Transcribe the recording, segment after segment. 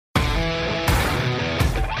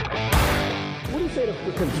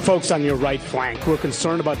folks on your right flank who are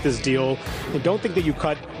concerned about this deal and don't think that you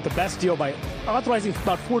cut the best deal by authorizing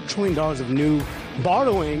about $4 trillion of new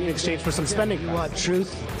borrowing in exchange for some spending. You want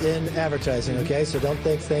truth in advertising, okay? So don't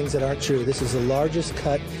think things that aren't true. This is the largest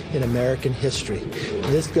cut in American history.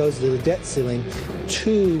 This goes to the debt ceiling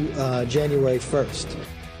to January 1st.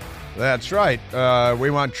 That's right. We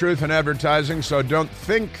want truth in advertising, so don't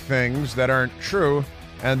think things that aren't true.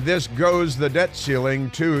 And this goes the debt ceiling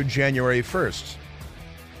to January 1st.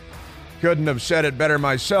 Couldn't have said it better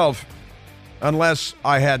myself unless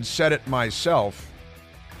I had said it myself,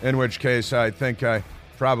 in which case I think I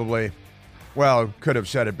probably, could have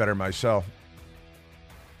said it better myself.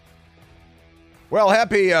 Well,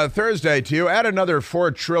 happy Thursday to you. Add another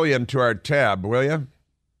 $4 trillion to our tab, will you?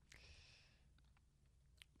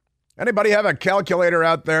 Anybody have a calculator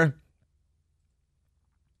out there?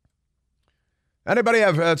 Anybody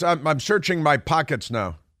have, I'm searching my pockets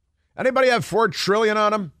now. Anybody have $4 trillion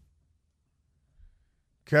on them?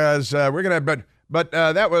 Because we're going to, but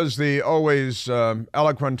that was the always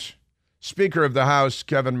eloquent Speaker of the House,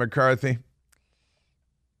 Kevin McCarthy.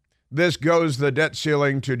 This goes the debt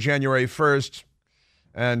ceiling to January 1st,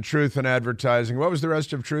 and truth in advertising. What was the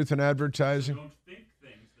rest of truth in advertising?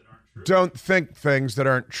 Don't think things that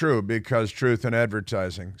aren't true, because truth in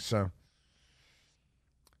advertising. So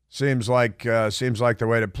seems like the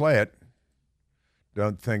way to play it.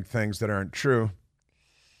 Don't think things that aren't true.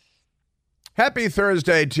 Happy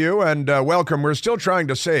Thursday to you, and welcome. We're still trying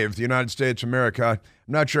to save the United States of America.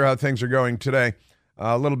 I'm not sure how things are going today.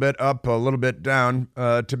 A little bit up, a little bit down,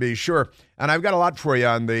 to be sure. And I've got a lot for you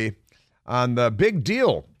on the big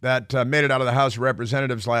deal that made it out of the House of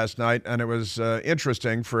Representatives last night, and it was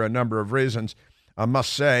interesting for a number of reasons, I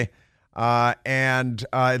must say. And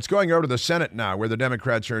it's going over to the Senate now, where the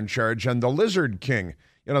Democrats are in charge, and the Lizard King,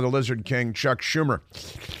 the Lizard King, Chuck Schumer.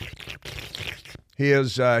 He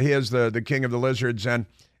is the king of the lizards, and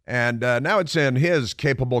now it's in his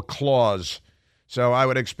capable claws. So I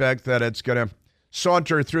would expect that it's going to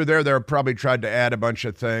saunter through there. They'll probably tried to add a bunch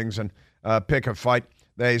of things and pick a fight.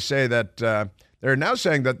 They say that they're now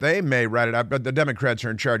saying that they may write it out, but the Democrats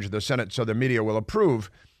are in charge of the Senate, so the media will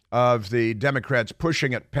approve of the Democrats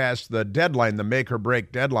pushing it past the deadline, the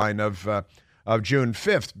make-or-break deadline of June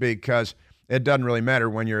 5th, because it doesn't really matter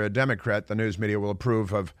when you're a Democrat. The news media will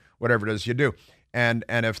approve of whatever it is you do. And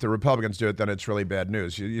if the Republicans do it, then it's really bad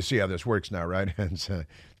news. You see how this works now, right? It's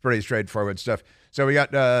pretty straightforward stuff. So we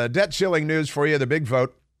got debt ceiling news for you, the big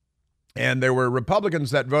vote. And there were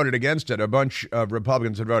Republicans that voted against it, a bunch of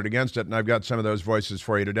Republicans that voted against it, and I've got some of those voices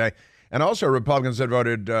for you today. And also Republicans that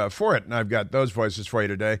voted for it, and I've got those voices for you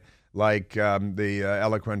today, like the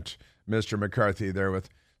eloquent Mr. McCarthy there with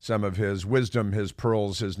some of his wisdom, his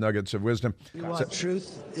pearls, his nuggets of wisdom. You want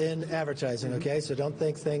truth in advertising, okay? So don't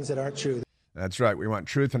think things that aren't true. That's right. We want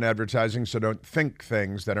truth in advertising, so don't think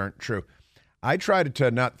things that aren't true. I try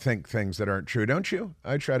to not think things that aren't true, don't you?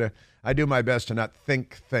 I do my best to not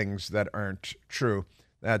think things that aren't true.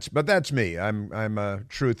 But that's me. I'm a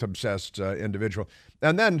truth-obsessed individual.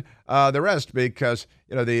 And then the rest, because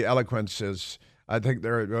the eloquence is. I think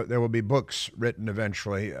there will be books written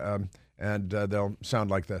eventually, and they'll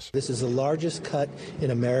sound like this. This is the largest cut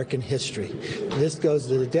in American history. This goes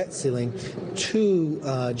to the debt ceiling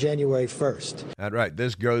to January 1st. That's right.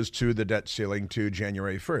 This goes to the debt ceiling to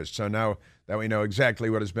January 1st. So now that we know exactly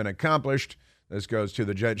what has been accomplished, this goes to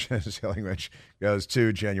the debt ceiling, which goes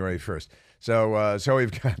to January 1st. So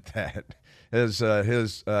we've got that. His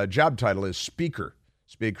job title is Speaker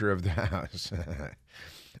of the House.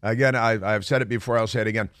 Again, I've said it before, I'll say it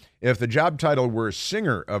again. If the job title were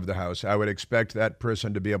Singer of the House, I would expect that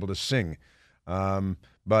person to be able to sing.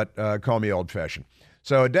 But call me old-fashioned.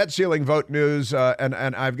 So debt ceiling vote news, and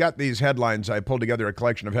I've got these headlines. I pulled together a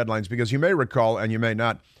collection of headlines because you may recall, and you may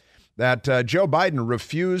not, that Joe Biden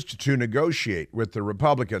refused to negotiate with the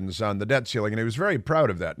Republicans on the debt ceiling, and he was very proud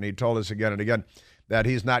of that. And he told us again and again that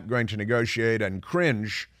he's not going to negotiate, and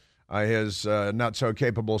cringe, his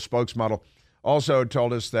not-so-capable spokesmodel, also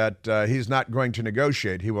told us that he's not going to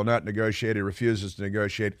negotiate. He will not negotiate. He refuses to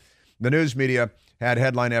negotiate. The news media had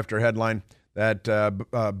headline after headline that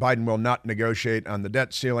Biden will not negotiate on the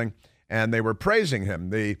debt ceiling, and they were praising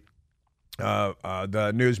him. The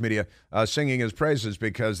news media singing his praises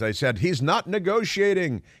because they said he's not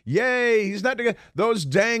negotiating. Yay, he's not. Those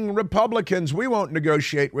dang Republicans, we won't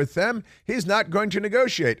negotiate with them. He's not going to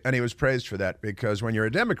negotiate, and he was praised for that because when you're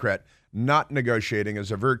a Democrat, not negotiating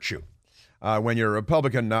is a virtue. When you're a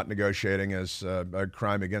Republican, not negotiating is a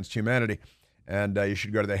crime against humanity, and you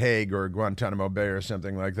should go to The Hague or Guantanamo Bay or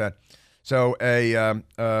something like that. So a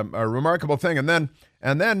remarkable thing, and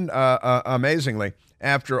then amazingly,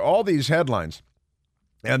 after all these headlines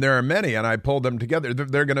And there are many, and I pulled them together.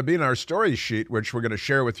 They're going to be in our story sheet, which we're going to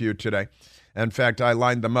share with you today. In fact, I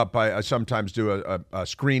lined them up. I sometimes do a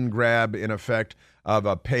screen grab, in effect, of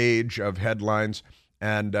a page of headlines,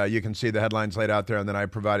 and you can see the headlines laid out there, and then I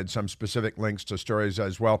provided some specific links to stories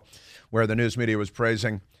as well, where the news media was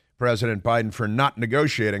praising President Biden for not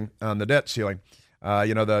negotiating on the debt ceiling.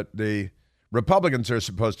 The Republicans are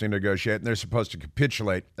supposed to negotiate, and they're supposed to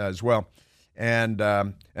capitulate as well. And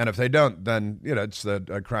if they don't, then it's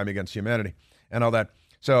a crime against humanity and all that.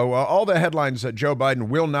 So all the headlines that Joe Biden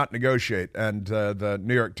will not negotiate, and the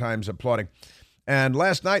New York Times applauding. And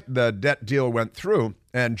last night the debt deal went through,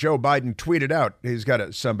 and Joe Biden tweeted out. He's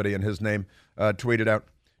got somebody in his name tweeted out.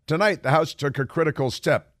 Tonight the House took a critical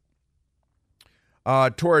step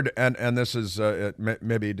toward, and this is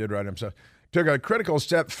maybe he did write himself. Took a critical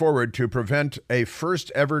step forward to prevent a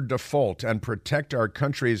first-ever default and protect our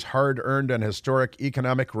country's hard-earned and historic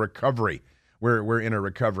economic recovery. We're in a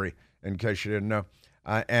recovery, in case you didn't know.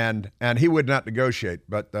 And he would not negotiate,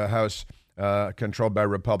 but the House, controlled by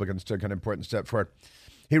Republicans, took an important step forward.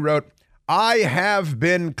 He wrote, "I have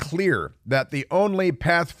been clear that the only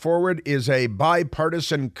path forward is a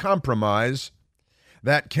bipartisan compromise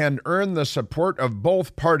that can earn the support of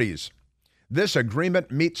both parties. This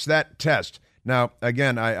agreement meets that test." Now,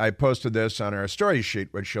 again, I posted this on our story sheet,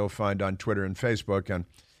 which you'll find on Twitter and Facebook and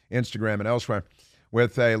Instagram and elsewhere,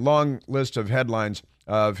 with a long list of headlines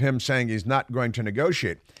of him saying he's not going to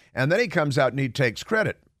negotiate. And then he comes out and he takes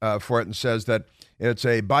credit for it and says that it's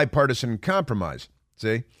a bipartisan compromise.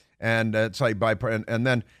 See? And it's like bipartisan. And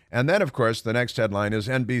then, of course, the next headline is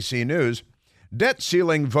NBC News. Debt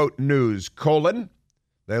ceiling vote news, :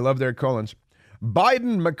 they love their colons.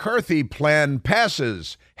 Biden-McCarthy plan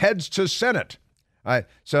passes, heads to Senate.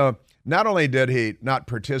 So not only did he not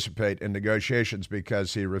participate in negotiations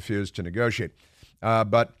because he refused to negotiate,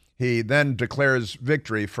 but he then declares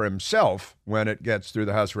victory for himself when it gets through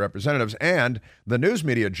the House of Representatives, and the news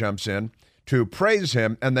media jumps in to praise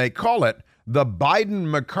him, and they call it the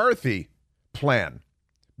Biden-McCarthy plan,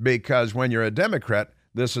 because when you're a Democrat,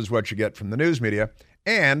 this is what you get from the news media,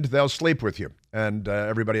 and they'll sleep with you and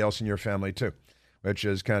everybody else in your family too, which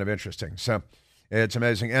is kind of interesting. So it's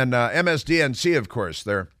amazing. And MSDNC, of course,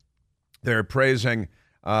 they're praising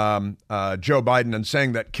Joe Biden and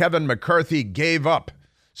saying that Kevin McCarthy gave up.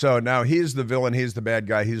 So now he's the villain. He's the bad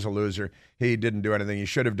guy. He's a loser. He didn't do anything he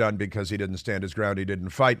should have done because he didn't stand his ground. He didn't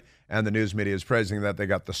fight. And the news media is praising that. They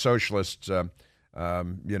got the socialists,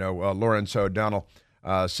 Lawrence O'Donnell,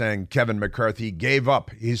 saying Kevin McCarthy gave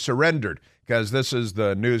up. He surrendered, because this is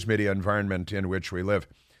the news media environment in which we live.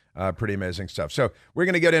 Pretty amazing stuff. So we're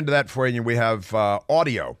going to get into that for you. We have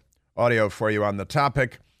audio for you on the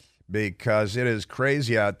topic, because it is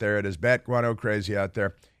crazy out there. It is bat guano crazy out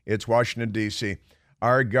there. It's Washington, D.C.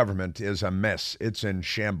 Our government is a mess. It's in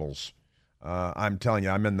shambles. I'm telling you,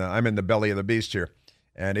 I'm in the belly of the beast here,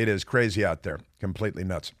 and it is crazy out there. Completely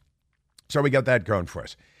nuts. So we got that going for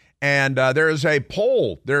us. And there is a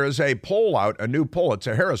poll. There is a poll out, a new poll. It's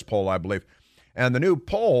a Harris poll, I believe. And the new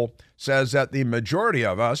poll says that the majority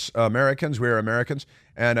of us, Americans, we are Americans,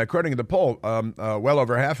 and according to the poll, well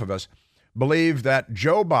over half of us, believe that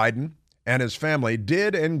Joe Biden and his family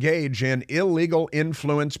did engage in illegal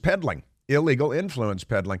influence peddling.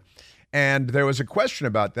 And there was a question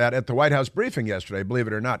about that at the White House briefing yesterday, believe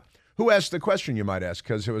it or not. Who asked the question, you might ask,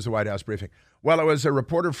 because it was the White House briefing? Well, it was a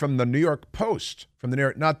reporter from the New York Post,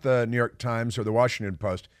 not the New York Times or the Washington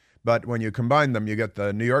Post, but when you combine them, you get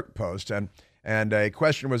the New York Post. And a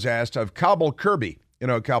question was asked of Cobble Kirby. You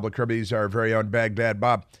know, Cobble Kirby's our very own Baghdad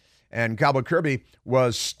Bob. And Cobble Kirby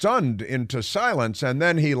was stunned into silence, and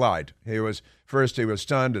then he lied. He was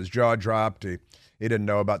stunned, his jaw dropped. He didn't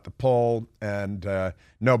know about the poll, and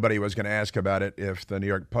nobody was going to ask about it if the New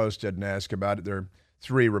York Post didn't ask about it. There are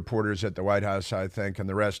 3 reporters at the White House, I think, and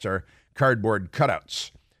the rest are cardboard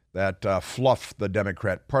cutouts that fluff the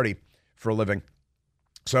Democrat Party for a living.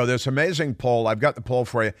 So this amazing poll, I've got the poll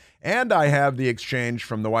for you, and I have the exchange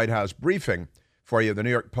from the White House briefing for you, the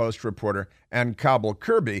New York Post reporter and Cobble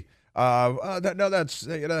Kirby. That's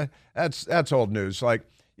old news. Like,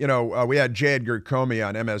 we had J. Edgar Comey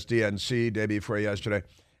on MSDNC day before yesterday,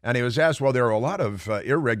 and he was asked, well, there are a lot of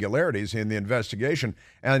irregularities in the investigation,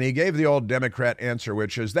 and he gave the old Democrat answer,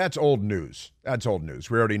 which is, that's old news. That's old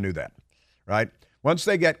news. We already knew that, right? Once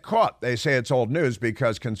they get caught, they say it's old news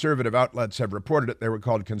because conservative outlets have reported it. They were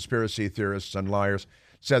called conspiracy theorists and liars,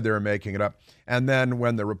 said they were making it up. And then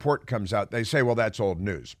when the report comes out, they say, well, that's old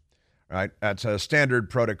news, right? That's a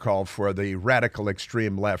standard protocol for the radical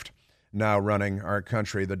extreme left now running our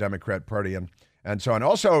country, the Democrat Party, and so on.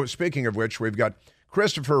 Also, speaking of which, we've got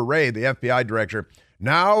Christopher Wray, the FBI director,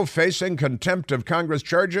 now facing contempt of Congress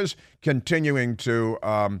charges, continuing to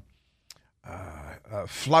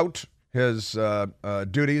flout his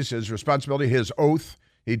duties, his responsibility, his oath.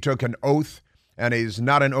 He took an oath, and he's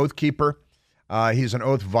not an oath keeper. He's an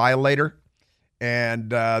oath violator. And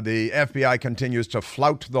the FBI continues to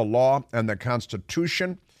flout the law and the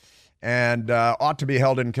Constitution and ought to be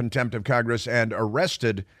held in contempt of Congress and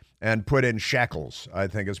arrested and put in shackles, I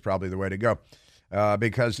think is probably the way to go.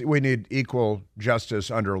 Because we need equal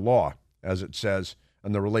justice under law, as it says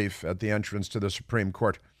in the relief at the entrance to the Supreme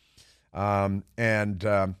Court.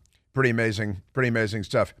 Pretty amazing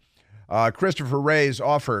stuff. Christopher Wray's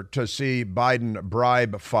offer to see Biden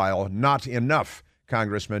bribe file, not enough,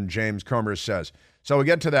 Congressman James Comer says. So we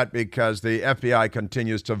get to that because the FBI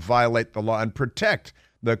continues to violate the law and protect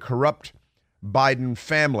the corrupt Biden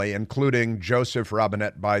family, including Joseph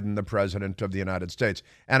Robinette Biden, the president of the United States.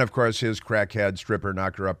 And, of course, his crackhead stripper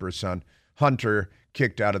knocker-upper son, Hunter,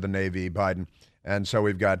 kicked out of the Navy, Biden. And so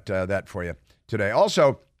we've got that for you today.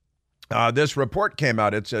 Also, this report came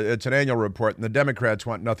out. It's an annual report, and the Democrats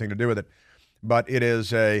want nothing to do with it. But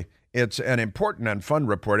it's an important and fun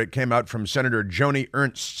report. It came out from Senator Joni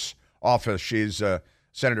Ernst's office. She's a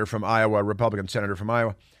senator from Iowa, Republican senator from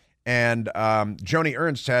Iowa. And Joni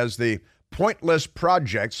Ernst has the pointless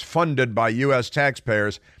projects funded by U.S.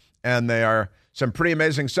 taxpayers, and they are some pretty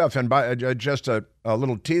amazing stuff. And by just a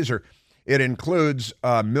little teaser, it includes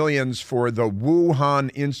millions for the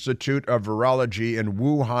Wuhan Institute of Virology in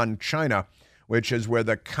Wuhan, China, which is where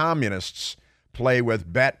the communists play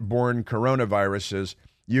with bat-borne coronaviruses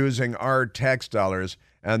using our tax dollars,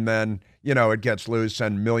 and then, it gets loose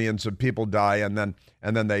and millions of people die, and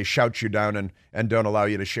then they shout you down and don't allow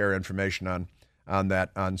you to share information on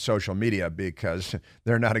that on social media because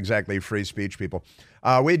they're not exactly free speech people.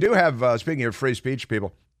 We do have, speaking of free speech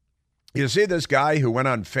people, you see this guy who went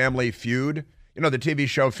on Family Feud, the TV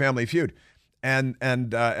show Family Feud, and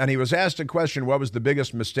he was asked a question, what was the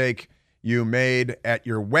biggest mistake you made at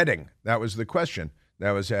your wedding? That was the question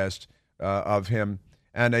that was asked of him.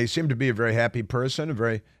 And he seemed to be a very happy person, a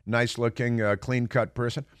very nice-looking, clean-cut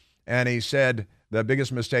person. And he said the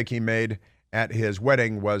biggest mistake he made at his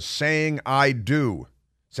wedding was saying I do.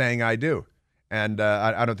 Saying I do. And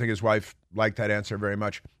I don't think his wife liked that answer very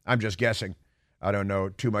much. I'm just guessing. I don't know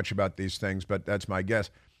too much about these things, but that's my guess.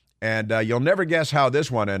 And you'll never guess how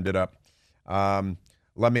this one ended up. I'll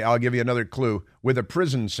give you another clue with a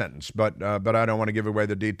prison sentence, but I don't want to give away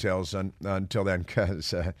the details until then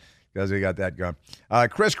because we got that going.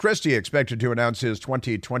 Chris Christie expected to announce his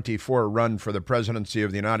 2024 run for the presidency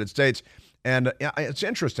of the United States. And it's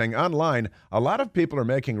interesting, online, a lot of people are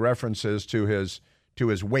making references to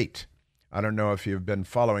his weight. I don't know if you've been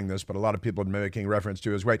following this, but a lot of people have been making reference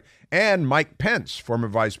to his weight. And Mike Pence, former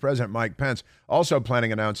Vice President Mike Pence, also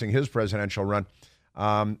planning announcing his presidential run.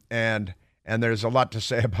 And there's a lot to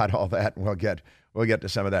say about all that, and we'll get to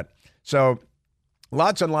some of that. So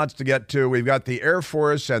lots and lots to get to. We've got the Air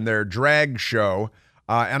Force and their drag show.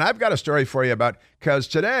 And I've got a story for you because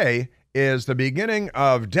today is the beginning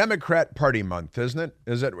of Democrat Party Month, isn't it?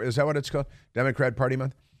 Is that what it's called? Democrat Party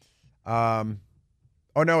Month?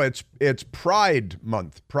 Oh, no, it's Pride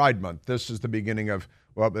Month. Pride Month. This is the beginning of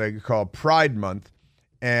what they call Pride Month.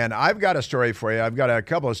 And I've got a story for you. I've got a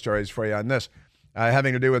couple of stories for you on this,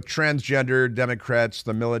 having to do with transgender Democrats,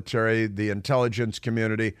 the military, the intelligence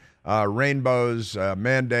community, rainbows,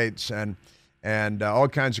 mandates, and all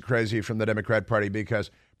kinds of crazy from the Democrat Party,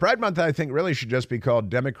 because Pride Month, I think, really should just be called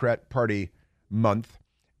Democrat Party Month.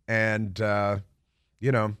 And,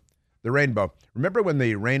 the rainbow. Remember when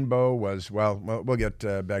the rainbow was, we'll get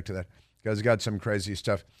back to that because it's got some crazy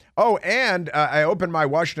stuff. Oh, and I opened my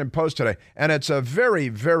Washington Post today, and it's a very,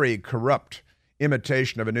 very corrupt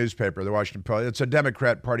imitation of a newspaper, the Washington Post. It's a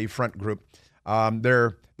Democrat Party front group.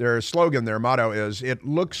 Their slogan, their motto is, it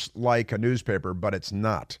looks like a newspaper, but it's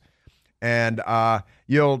not. And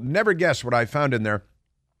you'll never guess what I found in there.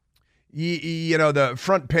 The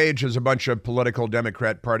front page is a bunch of political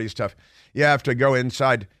Democrat Party stuff. You have to go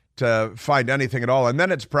inside to find anything at all, and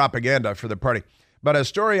then it's propaganda for the party. But a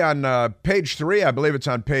story on page 3, I believe it's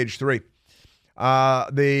on page 3.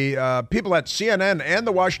 The people at CNN and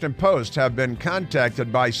the Washington Post have been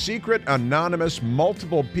contacted by secret, anonymous,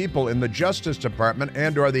 multiple people in the Justice Department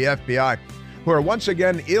and or the FBI who are once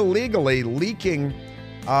again illegally leaking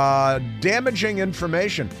damaging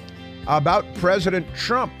information about President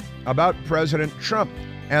Trump.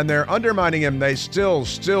 And they're undermining him. They're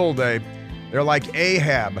like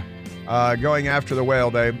Ahab going after the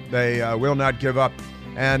whale. They will not give up.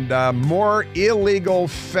 And more illegal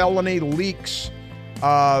felony leaks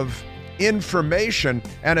of information.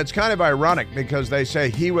 And it's kind of ironic because they say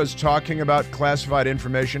he was talking about classified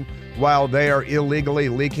information while they are illegally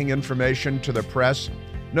leaking information to the press.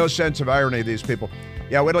 No sense of irony, these people.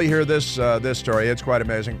 Yeah, wait till you hear this story. It's quite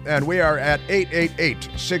amazing. And we are at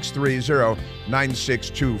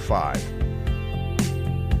 888-630-9625.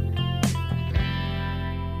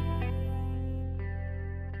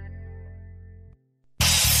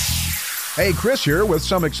 Hey, Chris here with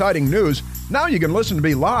some exciting news. Now you can listen to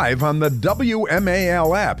me live on the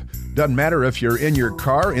WMAL app. Doesn't matter if you're in your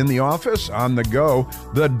car, in the office, on the go.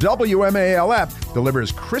 The WMAL app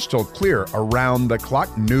delivers crystal clear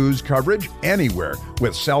around-the-clock news coverage anywhere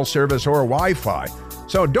with cell service or Wi-Fi.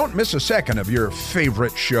 So don't miss a second of your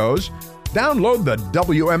favorite shows. Download the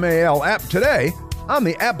WMAL app today on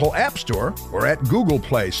the Apple App Store or at Google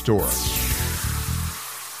Play Store.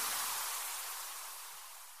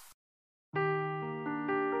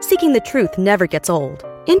 Seeking the truth never gets old.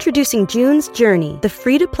 Introducing June's Journey, the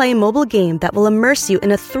free-to-play mobile game that will immerse you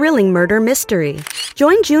in a thrilling murder mystery.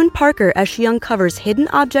 Join June Parker as she uncovers hidden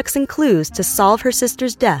objects and clues to solve her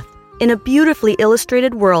sister's death in a beautifully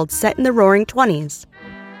illustrated world set in the Roaring '20s.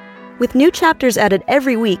 With new chapters added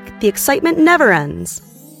every week, the excitement never ends.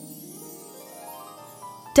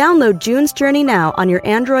 Download June's Journey now on your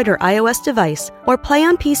Android or iOS device or play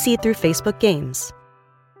on PC through Facebook Games.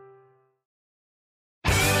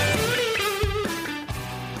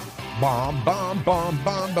 Bomb, bomb, bomb,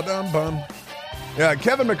 bomb, ba-dum, bum. Yeah,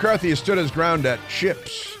 Kevin McCarthy has stood his ground at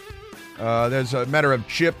chips. There's a matter of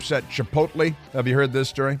chips at Chipotle. Have you heard this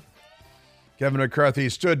story? Kevin McCarthy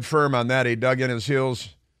stood firm on that. He dug in his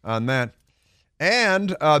heels on that.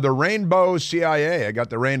 And the Rainbow CIA. I got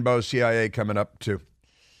the Rainbow CIA coming up, too.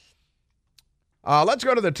 Let's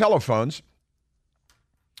go to the telephones.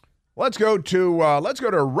 Let's go to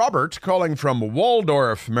Robert calling from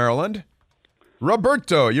Waldorf, Maryland.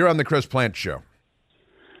 Roberto, you're on the Chris Plant Show.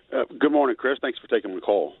 Good morning, Chris. Thanks for taking my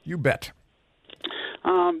call. You bet.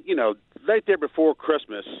 Right there before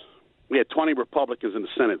Christmas, we had 20 Republicans in the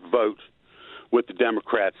Senate vote with the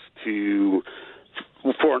Democrats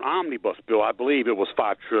for an omnibus bill. I believe it was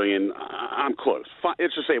 $5 trillion. I'm close.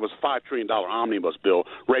 Let's just say it was a $5 trillion omnibus bill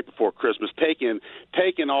right before Christmas, taking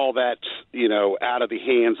all that out of the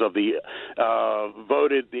hands of the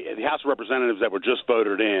the House of Representatives that were just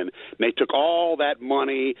voted in. And they took all that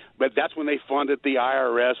money, but that's when they funded the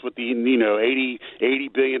IRS with the $80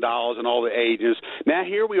 billion and all the agents. Now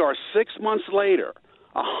here we are 6 months later.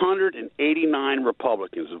 189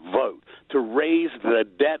 Republicans vote to raise the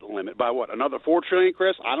debt limit by what? Another $4 trillion,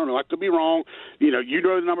 Chris? I don't know. I could be wrong. You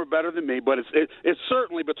know the number better than me, but it's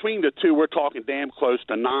certainly between the two. We're talking damn close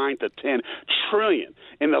to 9 to 10 trillion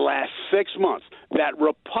in the last 6 months that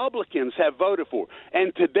Republicans have voted for.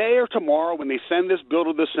 And today or tomorrow, when they send this bill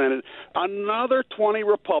to the Senate, another 20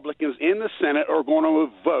 Republicans in the Senate are going to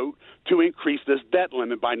vote to increase this debt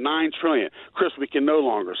limit by $9 trillion. Chris, we can no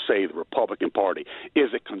longer say the Republican Party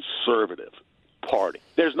is a conservative party.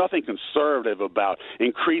 There's nothing conservative about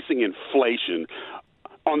increasing inflation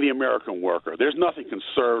on the American worker. There's nothing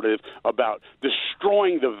conservative about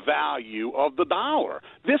destroying the value of the dollar.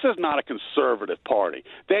 This is not a conservative party.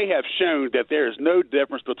 They have shown that there is no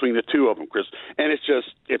difference between the two of them, Chris. And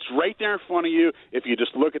it's right there in front of you if you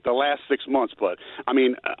just look at the last 6 months. But, I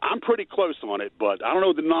mean, I'm pretty close on it, but I don't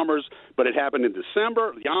know the numbers, but it happened in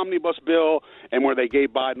December, the omnibus bill, and where they gave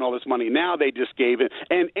Biden all this money. Now they just gave it.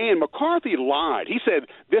 And McCarthy lied. He said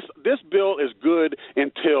this bill is good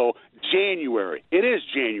until January. It is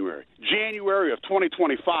January of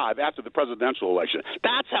 2025 after the presidential election.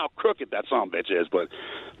 That's how crooked that son of a bitch is. But,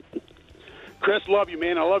 Chris, love you,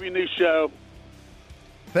 man. I love your new show.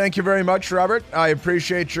 Thank you very much, Robert. I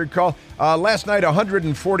appreciate your call. Last night,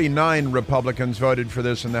 149 Republicans voted for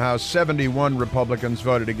this in the House. 71 Republicans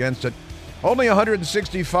voted against it. Only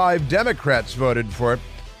 165 Democrats voted for it,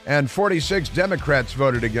 and 46 Democrats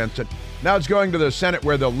voted against it. Now it's going to the Senate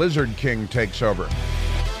where the Lizard King takes over.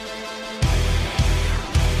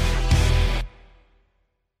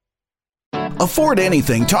 Afford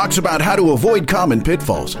Anything talks about how to avoid common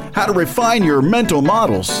pitfalls, how to refine your mental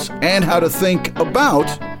models, and how to think about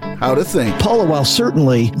how to think. Paula, while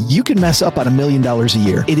certainly you can mess up on $1 million a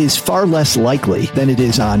year, it is far less likely than it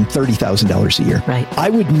is on $30,000 a year. Right.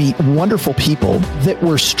 I would meet wonderful people that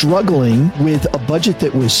were struggling with a budget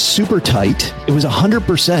that was super tight. It was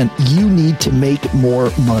 100% you need to make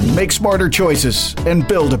more money. Make smarter choices and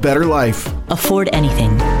build a better life. Afford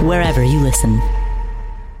Anything, wherever you listen.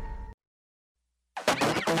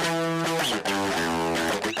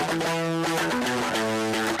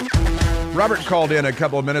 Robert called in a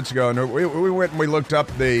couple of minutes ago, and we went and we looked up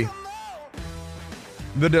the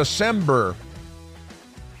December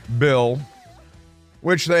bill,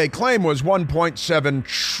 which they claim was $1.7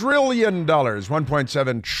 trillion.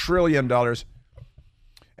 $1.7 trillion.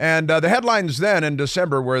 And the headlines then in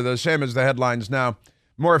December were the same as the headlines now.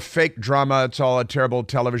 More fake drama. It's all a terrible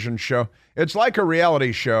television show. It's like a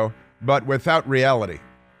reality show, but without reality.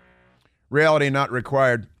 Reality not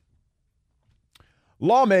required.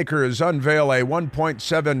 Lawmakers unveil a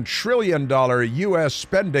 $1.7 trillion U.S.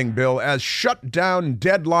 spending bill as shutdown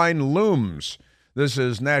deadline looms. This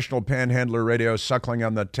is National Panhandler Radio suckling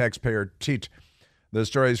on the taxpayer teat. The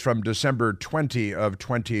story is from December 20 of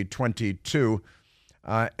 2022.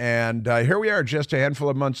 And here we are just a handful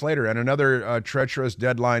of months later, and another treacherous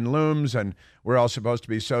deadline looms, and we're all supposed to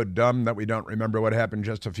be so dumb that we don't remember what happened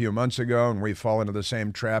just a few months ago, and we fall into the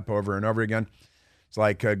same trap over and over again. It's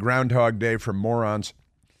like Groundhog Day for morons.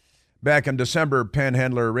 Back in December,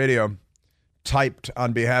 Panhandler Radio typed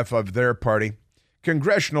on behalf of their party,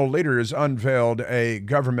 congressional leaders unveiled a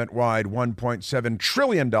government-wide $1.7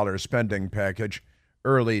 trillion spending package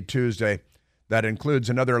early Tuesday that includes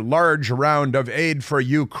another large round of aid for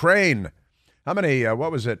Ukraine. How many,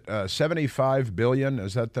 75 billion?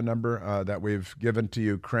 Is that the number that we've given to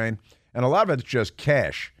Ukraine? And a lot of it's just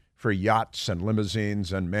cash for yachts and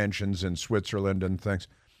limousines and mansions in Switzerland and things.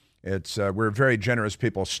 It's we're very generous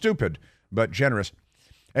people, stupid, but generous.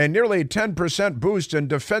 A nearly 10% boost in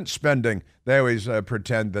defense spending. They always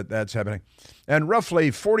pretend that that's happening. And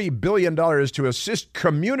roughly $40 billion to assist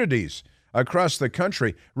communities across the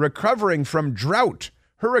country recovering from drought,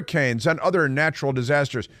 hurricanes, and other natural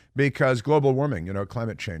disasters because global warming,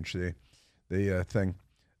 climate change, the thing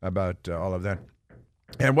about all of that.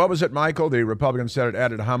 And what was it, Michael? The Republicans said it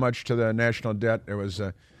added how much to the national debt? It was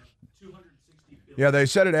 $260 billion. Yeah, they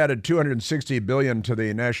said it added $260 billion to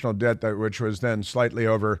the national debt, which was then slightly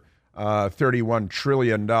over $31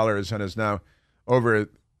 trillion and is now over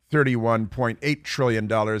 $31.8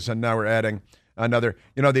 trillion. And now we're adding another.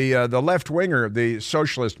 The left-winger, the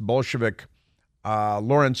socialist Bolshevik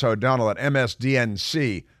Lawrence O'Donnell at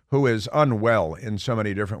MSDNC, who is unwell in so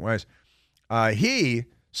many different ways, he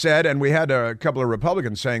said, and we had a couple of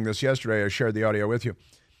Republicans saying this yesterday, I shared the audio with you,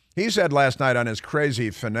 he said last night on his crazy,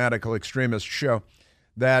 fanatical, extremist show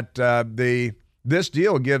that this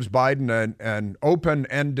deal gives Biden an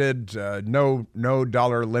open-ended, no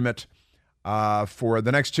dollar limit for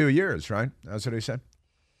the next 2 years, right? That's what he said.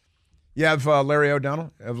 You have Larry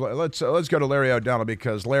O'Donnell? Let's go to Larry O'Donnell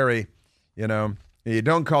because Larry, you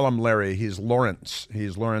don't call him Larry. He's Lawrence.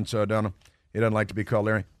 He's Lawrence O'Donnell. He doesn't like to be called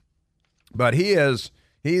Larry. But he's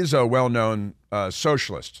a well-known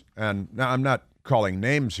socialist. And now I'm not calling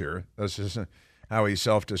names here. This is how he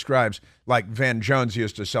self-describes. Like Van Jones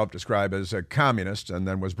used to self-describe as a communist and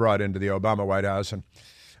then was brought into the Obama White House. And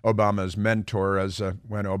Obama's mentor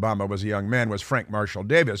when Obama was a young man was Frank Marshall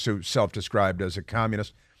Davis, who self-described as a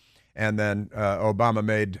communist. And then Obama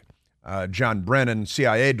made John Brennan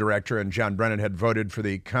CIA director, and John Brennan had voted for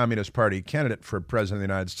the Communist Party candidate for president of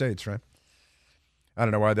the United States, right? I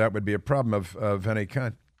don't know why that would be a problem of any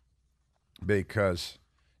kind. Because,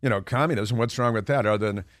 communism, what's wrong with that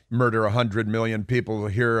other than murder 100 million people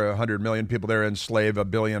here, 100 million people there, enslave a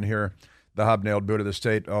billion here, the hobnailed boot of the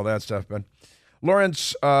state, all that stuff. But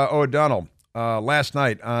Lawrence O'Donnell, last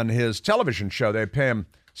night on his television show, they pay him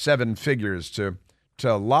 7 figures to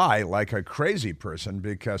lie like a crazy person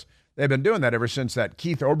because they've been doing that ever since that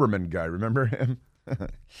Keith Olbermann guy, remember him?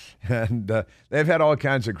 And they've had all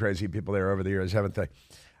kinds of crazy people there over the years, haven't they?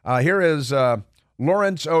 Here is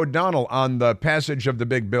Lawrence O'Donnell on the passage of the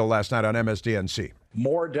big bill last night on MSDNC.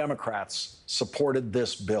 More Democrats supported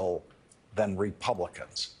this bill than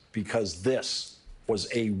Republicans because this was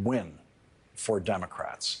a win for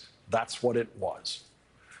Democrats. That's what it was.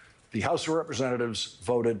 The House of Representatives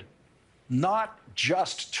voted not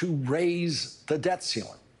just to raise the debt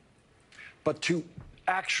ceiling, but to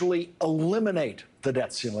actually eliminate the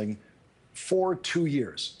debt ceiling for 2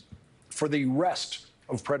 years, for the rest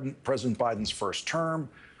of President Biden's first term,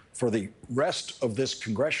 for the rest of this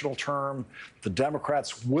congressional term. The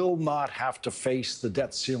Democrats will not have to face the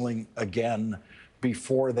debt ceiling again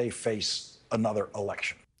before they face another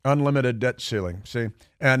election. Unlimited debt ceiling, see?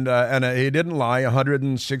 And he didn't lie.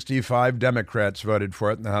 165 Democrats voted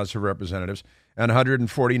for it in the House of Representatives, and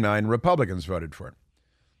 149 Republicans voted for it.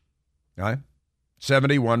 All right?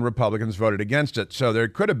 71 Republicans voted against it. So there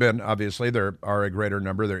could have been, obviously, there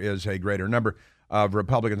is a greater number of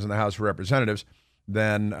Republicans in the House of Representatives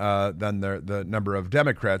than the number of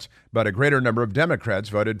Democrats, but a greater number of Democrats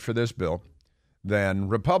voted for this bill than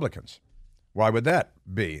Republicans. Why would that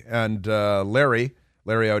be? And Larry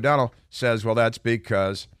O'Donnell says, well, that's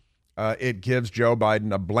because it gives Joe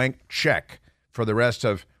Biden a blank check for the rest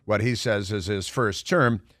of what he says is his first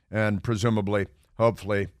term, and presumably,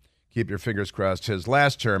 hopefully, keep your fingers crossed, his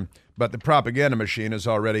last term. But the propaganda machine is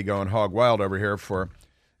already going hog wild over here for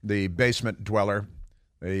the basement dweller,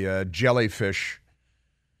 the jellyfish,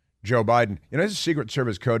 Joe Biden. You know his Secret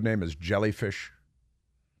Service code name is Jellyfish?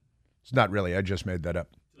 It's not really. I just made that up.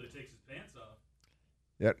 Until he takes his pants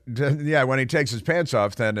off. Yeah, when he takes his pants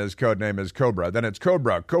off, then his code name is Cobra. Then it's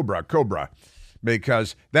Cobra, Cobra, Cobra.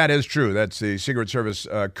 Because that is true. That's the Secret Service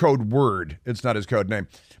code word. It's not his code name.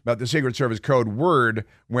 But the Secret Service code word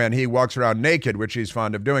when he walks around naked, which he's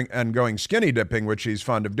fond of doing, and going skinny dipping, which he's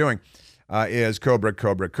fond of doing, is Cobra,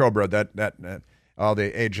 Cobra, Cobra. That all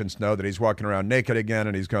the agents know that he's walking around naked again,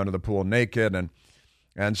 and he's going to the pool naked.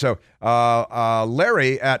 And so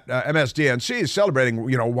Larry at MSDNC is celebrating,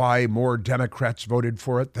 why more Democrats voted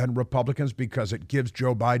for it than Republicans, because it gives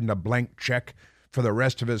Joe Biden a blank check for the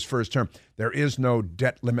rest of his first term. There is no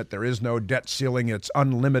debt limit. There is no debt ceiling. It's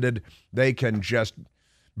unlimited. They can just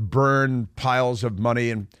burn piles of money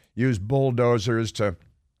and use bulldozers to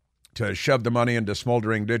shove the money into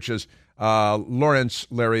smoldering ditches. Lawrence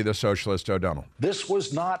Larry, the Socialist O'Donnell. This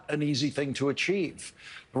was not an easy thing to achieve.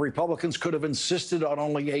 The Republicans could have insisted on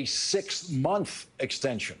only a 6-month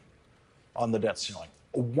extension on the debt ceiling,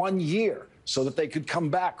 1 year, so that they could come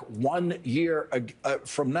back 1 year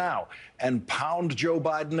from now and pound Joe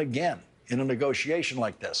Biden again in a negotiation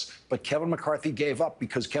like this. But Kevin McCarthy gave up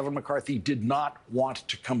because Kevin McCarthy did not want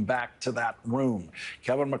to come back to that room.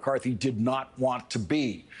 Kevin McCarthy did not want to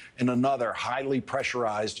be in another highly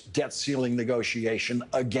pressurized debt ceiling negotiation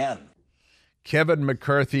again. Kevin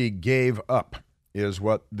McCarthy gave up is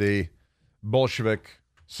what the Bolshevik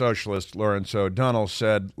socialist Lawrence O'Donnell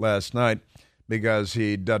said last night, because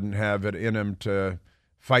he doesn't have it in him to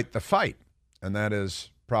fight the fight. And that is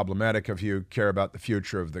problematic if you care about the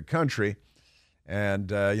future of the country. And,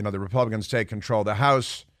 the Republicans take control of the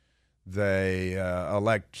House. They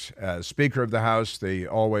elect as Speaker of the House the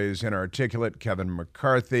always inarticulate Kevin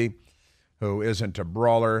McCarthy, who isn't a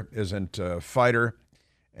brawler, isn't a fighter.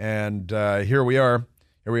 And here we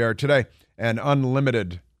are today. An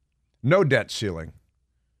unlimited, no debt ceiling,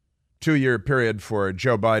 2-year period for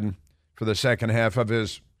Joe Biden for the second half of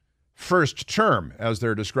his first term, as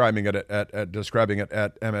they're describing it at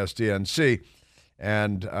MSDNC,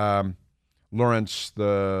 and Lawrence,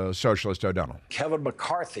 the Socialist O'Donnell. Kevin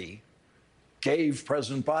McCarthy gave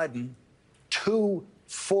President Biden 2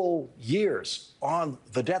 full years on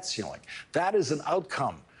the debt ceiling. That is an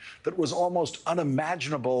outcome that was almost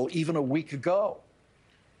unimaginable even a week ago.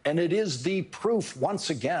 And it is the proof, once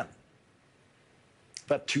again,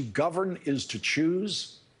 that to govern is to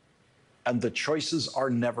choose, and the choices are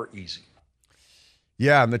never easy.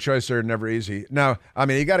 Yeah, and the choices are never easy. Now,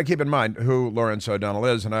 you got to keep in mind who Lawrence O'Donnell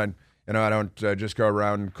is, and I don't just go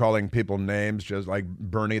around calling people names, just like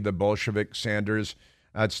Bernie the Bolshevik Sanders.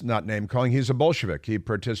 That's not name calling. He's a Bolshevik. He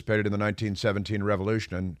participated in the 1917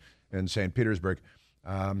 revolution in St. Petersburg.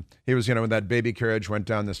 He was, when that baby carriage went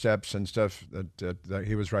down the steps and stuff, that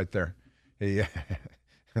he was right there. He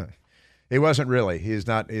he wasn't really. He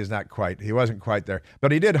wasn't quite there.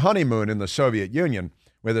 But he did honeymoon in the Soviet Union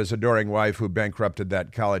with his adoring wife who bankrupted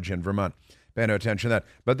that college in Vermont. Pay no attention to that.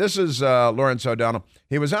 But this is Lawrence O'Donnell.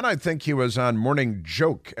 He was on Morning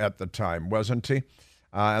Joke at the time, wasn't he?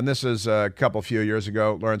 And this is a few years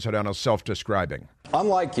ago. Lawrence O'Donnell self-describing.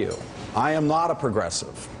 Unlike you, I am not a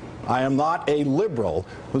progressive. I am not a liberal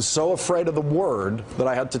who's so afraid of the word that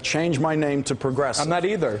I had to change my name to progressive. I'm not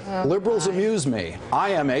either. Liberals amuse me. I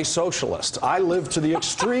am a socialist. I live to the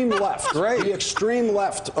extreme left. Great. The extreme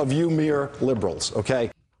left of you mere liberals,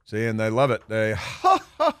 okay? See, and they love it. They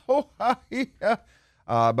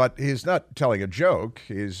but he's not telling a joke.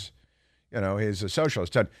 He's a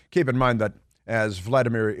socialist. And keep in mind that, as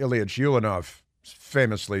Vladimir Ilyich Ulyanov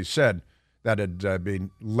famously said, that had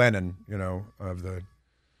been Lenin, of the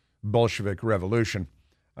Bolshevik Revolution.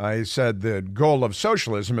 He said the goal of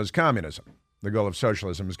socialism is communism. The goal of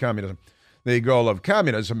socialism is communism. The goal of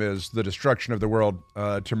communism is the destruction of the world,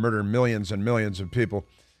 to murder millions and millions of people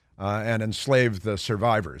and enslave the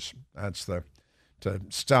survivors. That's to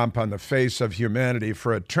stomp on the face of humanity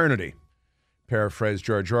for eternity. Paraphrase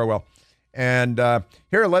George Orwell. And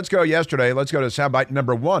here, let's go yesterday. Let's go to soundbite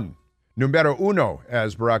number 1. Numero uno,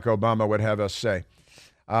 as Barack Obama would have us say.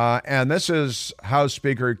 And this is House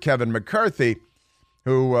Speaker Kevin McCarthy,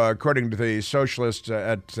 who, according to the socialist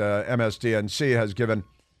at MSDNC, has given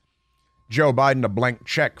Joe Biden a blank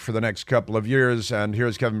check for the next couple of years. And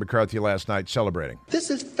here's Kevin McCarthy last night celebrating. This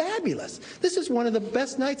is fabulous. This is one of the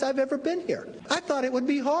best nights I've ever been here. I thought it would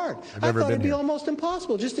be hard. I thought it'd be almost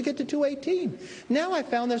impossible just to get to 218. Now I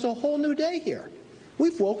found there's a whole new day here.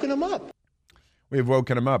 We've woken them up. We've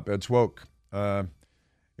woken them up. It's woke.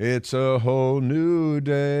 It's a whole new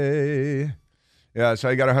day. Yeah, so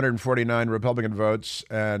he got 149 Republican votes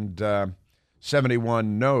and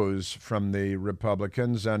 71 no's from the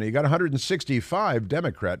Republicans, and he got 165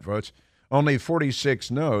 Democrat votes, only 46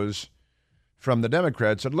 no's from the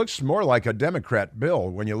Democrats. It looks more like a Democrat bill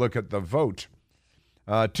when you look at the vote.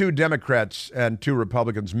 2 Democrats and 2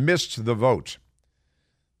 Republicans missed the vote.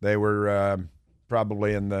 They were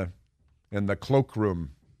probably in the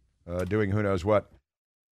cloakroom doing who knows what.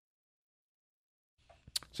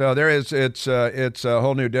 So it's a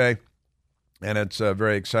whole new day, and it's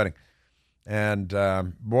very exciting. And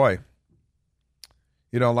boy,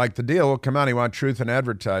 you don't like the deal? Well, come on, you want truth in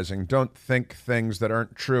advertising. Don't think things that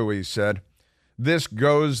aren't true, he said. This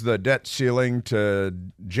goes the debt ceiling to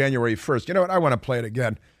January 1st. You know what? I want to play it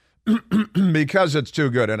again because it's too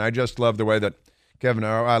good. And I just love the way that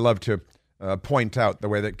I love to point out the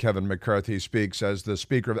way that Kevin McCarthy speaks as the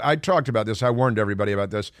speaker. I talked about this. I warned everybody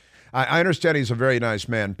about this. I understand he's a very nice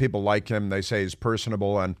man. People like him. They say he's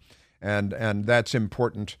personable, and that's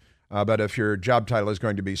important. But if your job title is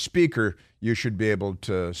going to be speaker, you should be able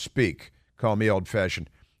to speak. Call me old-fashioned.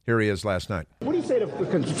 Here he is last night. What do you say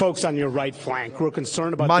to folks on your right flank who are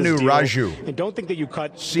concerned about Manu this deal Raju and don't think that you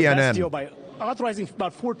cut CNN. the best deal by authorizing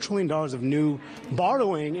about $4 trillion of new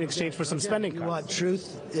borrowing in exchange for some spending cuts? You want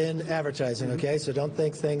truth in advertising, okay? So don't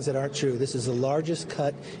think things that aren't true. This is the largest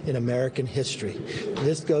cut in American history.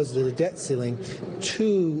 This goes to the debt ceiling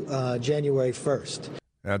to January 1st.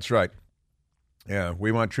 That's right. Yeah,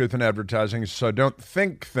 we want truth in advertising, so don't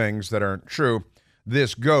think things that aren't true.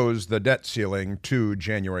 This goes the debt ceiling to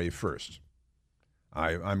January 1st.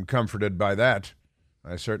 I'm comforted by that.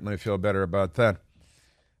 I certainly feel better about that.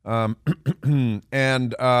 Here's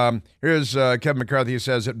Kevin McCarthy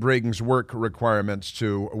says it brings work requirements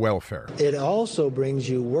to welfare. It also brings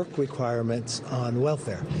you work requirements on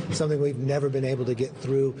welfare, something we've never been able to get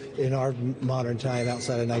through in our modern time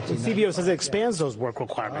outside of 1990. CBO says it expands those work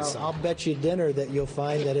requirements. I'll bet you dinner that you'll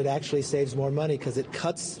find that it actually saves more money because it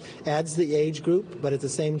adds the age group, but at the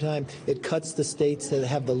same time, it cuts the states that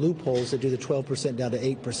have the loopholes that do the 12% down to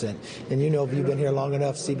 8%. And you know, if you've been here long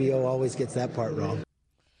enough, CBO always gets that part wrong.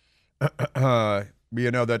 You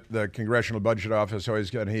know that the Congressional Budget Office always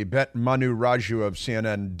he bet Manu Raju of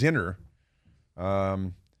CNN dinner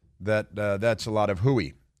that's a lot of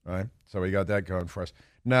hooey, right? So we got that going for us.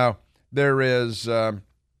 Now, there is a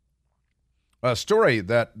story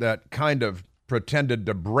that kind of pretended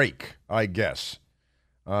to break, I guess.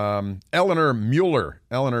 Eleanor Mueller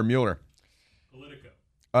Politico.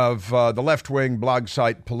 Of the left-wing blog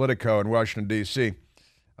site Politico in Washington, D.C.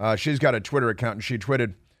 She's got a Twitter account, and she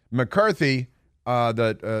tweeted, McCarthy,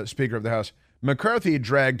 the Speaker of the House, McCarthy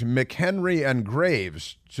dragged McHenry and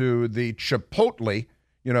Graves to the Chipotle,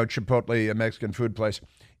 Chipotle, a Mexican food place,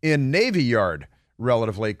 in Navy Yard,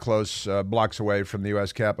 relatively close, blocks away from the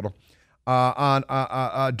U.S. Capitol,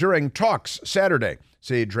 during talks Saturday.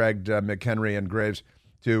 So he dragged McHenry and Graves,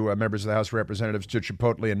 to members of the House of Representatives, to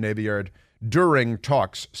Chipotle in Navy Yard during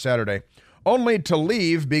talks Saturday, only to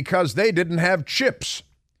leave because they didn't have chips.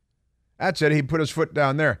 That's it. He put his foot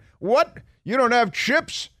down there. What? You don't have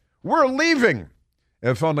chips? We're leaving.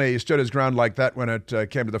 If only he stood his ground like that when it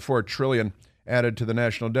came to the $4 trillion added to the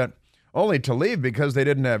national debt. Only to leave because they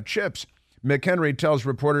didn't have chips. McHenry tells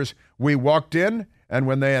reporters, we walked in, and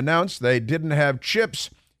when they announced they didn't have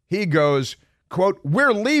chips, he goes, quote,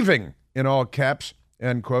 we're leaving, in all caps,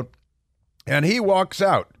 end quote. And he walks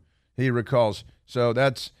out, he recalls. So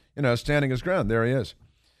that's, standing his ground. There he is.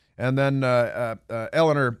 And then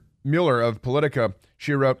Eleanor Mueller of Politico,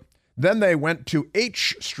 she wrote, then they went to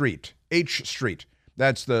H Street.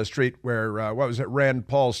 That's the street where, Rand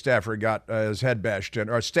Paul's staffer got his head bashed in,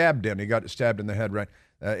 or stabbed in. He got stabbed in the head, right?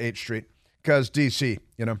 H Street, because D.C.,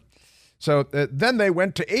 So then they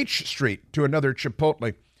went to H Street, to another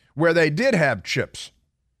Chipotle, where they did have chips.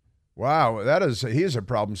 Wow, he's a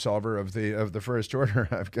problem solver of the first order,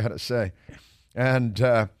 I've got to say. And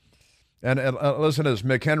listen to this,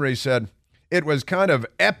 McHenry said, it was kind of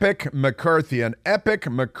epic McCarthy, an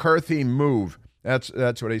epic McCarthy move. That's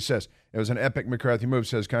what he says. It was an epic McCarthy move,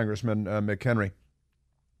 says Congressman McHenry.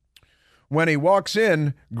 When he walks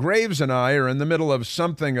in, Graves and I are in the middle of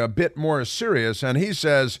something a bit more serious, and he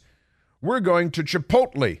says, we're going to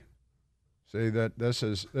Chipotle. See, that this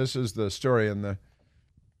is the story, and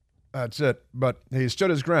that's it. But he stood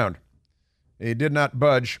his ground. He did not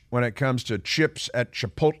budge when it comes to chips at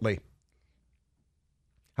Chipotle.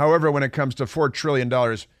 However, when it comes to $4 trillion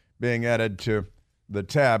being added to the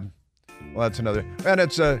tab, well, that's another. And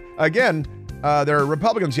it's, again, there are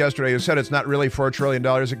Republicans yesterday who said it's not really $4 trillion.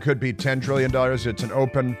 It could be $10 trillion. It's an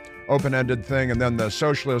open-ended thing. And then the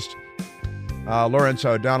socialist Lawrence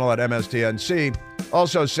O'Donnell at MSDNC,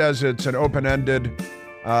 also says it's an open-ended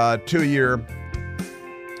 2-year,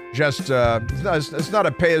 it's not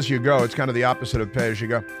a pay-as-you-go. It's kind of the opposite of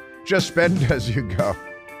pay-as-you-go. Just spend as you go.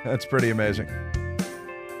 That's pretty amazing.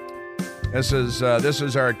 This is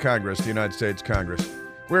our Congress, the United States Congress.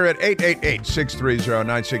 We're at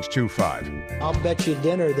 888-630-9625. I'll bet you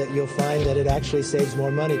dinner that you'll find that it actually saves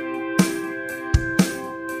more money.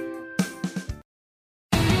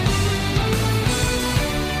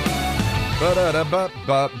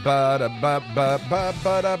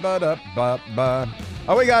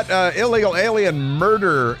 Oh, we got illegal alien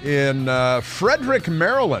murder in Frederick,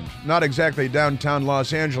 Maryland. Not exactly downtown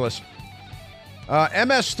Los Angeles.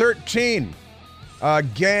 MS-13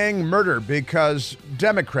 gang murder because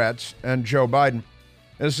Democrats and Joe Biden,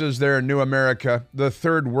 this is their new America, the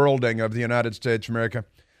third worlding of the United States of America.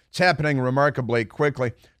 It's happening remarkably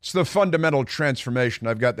quickly. It's the fundamental transformation.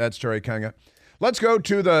 I've got that story coming up. Let's go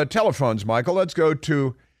to the telephones, Michael. Let's go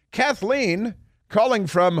to Kathleen calling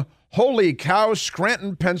from Holy Cow,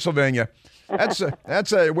 Scranton, Pennsylvania. That's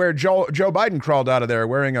where Joe Biden crawled out of there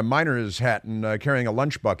wearing a miner's hat and carrying a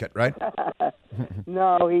lunch bucket, right?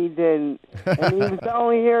 No, he didn't. And he was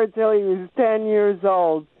only here until he was 10 years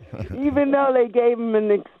old. Even though they gave him an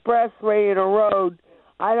expressway and a road,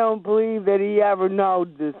 I don't believe that he ever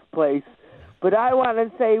knowed this place. But I want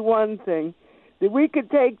to say one thing, that we could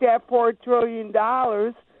take that $4 trillion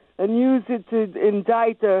and use it to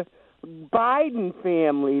indict the Biden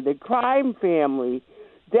family, the crime family.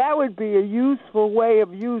 That would be a useful way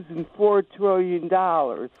of using $4 trillion.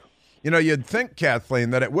 You know, you'd think, Kathleen,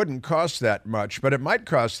 that it wouldn't cost that much, but it might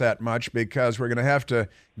cost that much because we're going to have to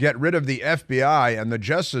get rid of the FBI and the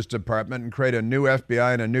Justice Department and create a new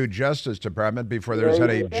FBI and a new Justice Department before there's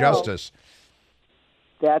any justice.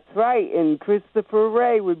 That's right, and Christopher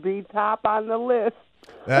Wray would be top on the list.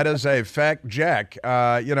 That is a fact, Jack.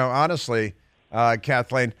 Honestly,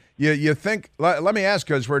 Kathleen, you think, let me ask,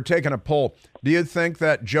 because we're taking a poll, do you think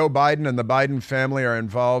that Joe Biden and the Biden family are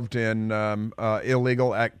involved in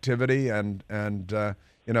illegal activity and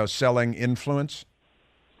selling influence?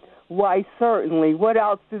 Why, certainly. What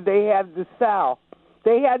else did they have to sell?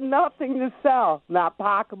 They had nothing to sell, not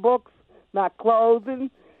pocketbooks, not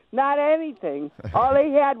clothing, not anything. All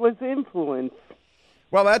they had was influence.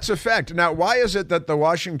 Well, that's a fact. Now, why is it that the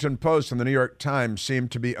Washington Post and the New York Times seem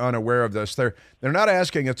to be unaware of this? They're not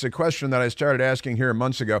asking. It's a question that I started asking here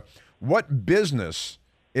months ago. What business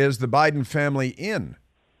is the Biden family in?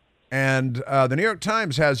 And the New York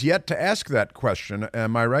Times has yet to ask that question.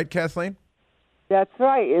 Am I right, Kathleen? That's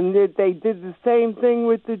right. And they did the same thing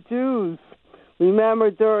with the Jews.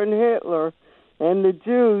 Remember during Hitler and the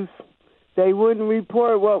Jews, they wouldn't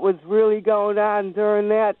report what was really going on during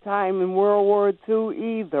that time in World War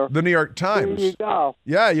II either. The New York Times. There you go.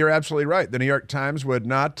 Yeah, you're absolutely right. The New York Times would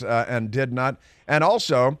not and did not. And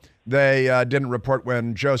also, they didn't report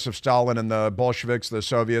when Joseph Stalin and the Bolsheviks, the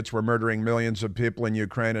Soviets, were murdering millions of people in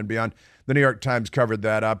Ukraine and beyond. The New York Times covered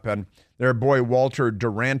that up, and their boy Walter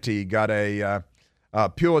Duranty got a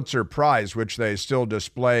Pulitzer Prize, which they still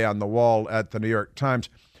display on the wall at the New York Times,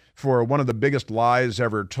 for one of the biggest lies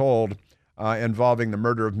ever told involving the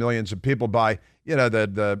murder of millions of people by,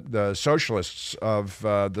 the socialists of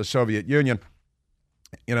the Soviet Union,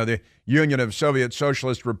 the Union of Soviet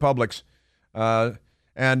Socialist Republics.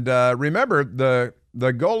 And remember,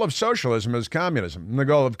 the goal of socialism is communism, and the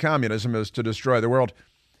goal of communism is to destroy the world.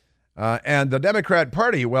 And the Democrat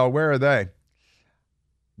Party, well, where are they?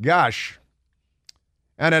 Gosh.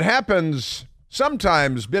 And it happens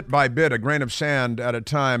sometimes bit by bit, a grain of sand at a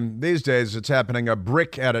time. These days, it's happening a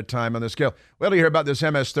brick at a time on the scale. Well, to hear about this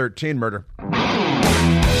MS-13 murder.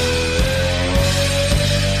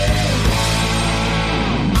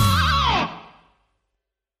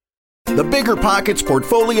 The Bigger Pockets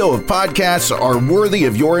portfolio of podcasts are worthy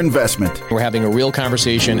of your investment. We're having a real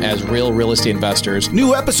conversation as real estate investors.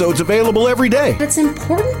 New episodes available every day. It's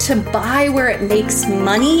important to buy where it makes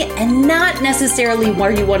money and not necessarily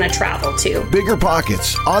where you want to travel to. Bigger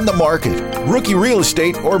Pockets, On the Market, Rookie Real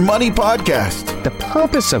Estate, or Money Podcast. The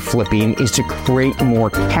purpose of flipping is to create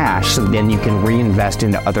more cash so then you can reinvest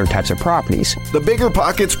into other types of properties. The Bigger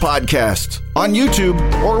Pockets Podcast on YouTube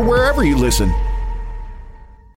or wherever you listen.